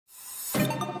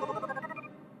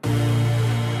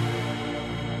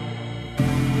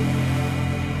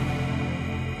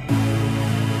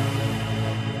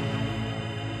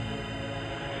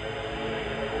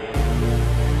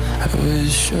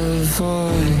wish a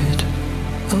void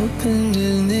opened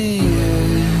in the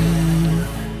air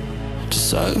to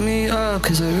suck me up,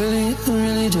 'cause I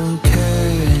really don't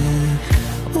care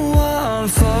why I'm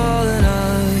falling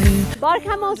out.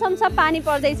 बर्खा मौसम छ, पानी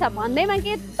पर्दैछ भन्दैमा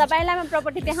के तपाईलाई म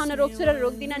प्रपर्टी देखाउन रोक्छु र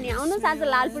रोक्दिन नि। आउनुहोस् आज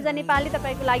लालपूर्जा नेपालले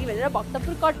तपाईको लागि भनेर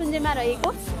भक्तपुर कटुन्जेमा रहेको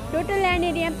टोटल ल्यान्ड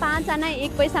एरिया 5 आना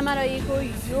 1 पैसामा रहेको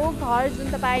यो घर जुन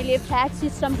तपाईले फ्ल्याट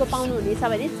सिस्टमको पाउनुहुनेछ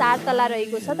भने 4 तला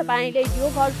रहेको छ। तपाईले यो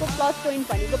घरको प्लस पोइन्ट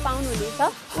भनेको पाउनुहुनेछ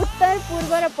उत्तर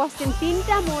पूर्व र पश्चिम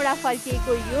तीनटा मोडा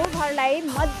फर्किएको यो घरलाई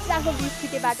मज्जाको 20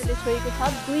 फिटे बाटोले छोएको छ।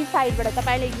 दुई साइडबाट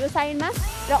तपाईले यो साइडमा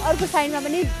र अर्को साइडमा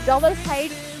पनि डबल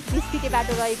साइड 20 फिटे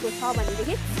बाटो रहेको छ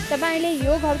भनेदेखि तपाईले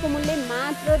यो घरको मूल्य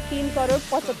मात्र 3 करोड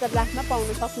 75 लाखमा पाउन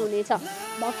सक्नुहुनेछ।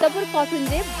 भक्तपुर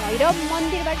कटुन्जे भैरव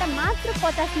मन्दिरबाट मात्र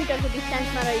 50 मिटरको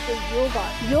डिस्टेन्समा रहेको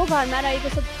यो घरमा रहेको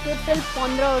छ टोटल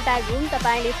 15 वटा रुम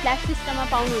तपाईले फ्ल्याट सिस्टममा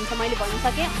पाउनुहुन्छ। मैले भन्न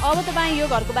सके अब तपाईँ यो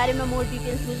घरको बारेमा मोर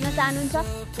डिटेल्स बुझ्न चाहनुहुन्छ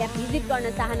या भिजिट गर्न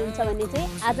चाहनुहुन्छ भने चाहिँ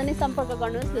आज नै सम्पर्क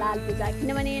गर्नुहोस् लालपूजा,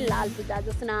 किनभने लालपूजा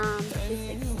जस्तो नाम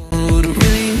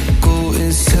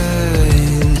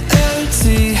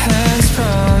He has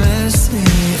promised me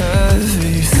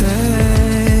everything.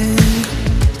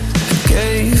 He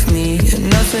gave me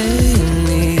nothing in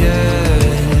the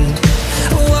end.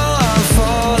 While I'm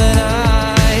falling,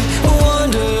 I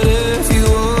wondered if you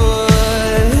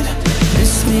would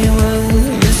miss me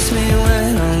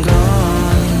when I'm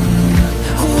gone.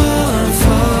 While I'm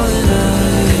falling,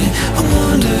 I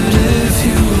wondered if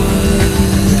you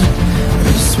would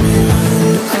miss me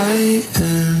when I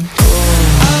am.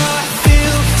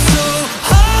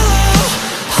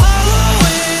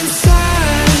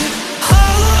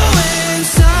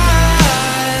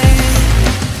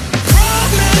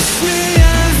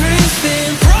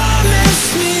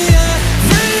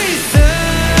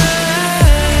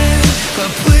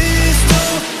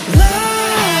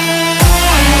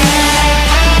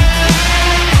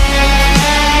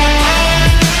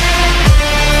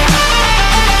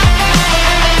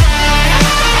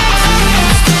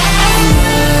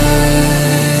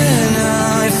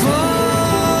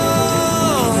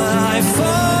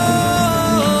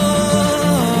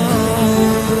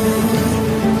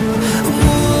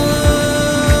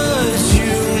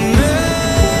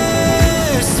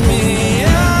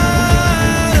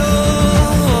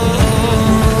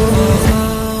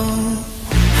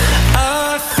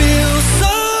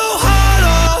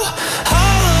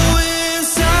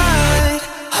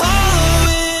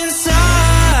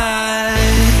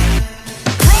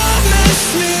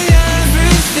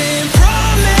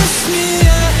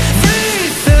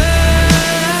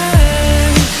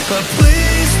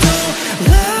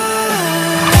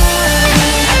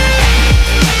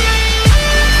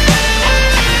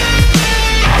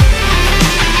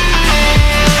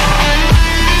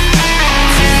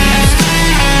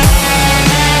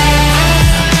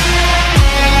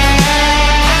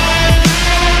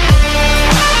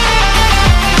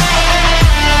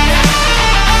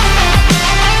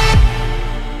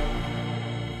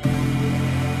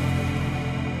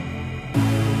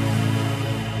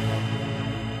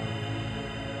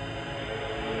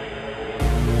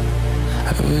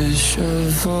 I wish a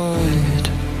void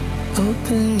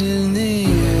opened in the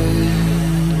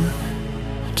air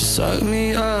to suck me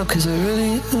up, 'cause I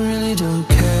really don't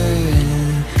care.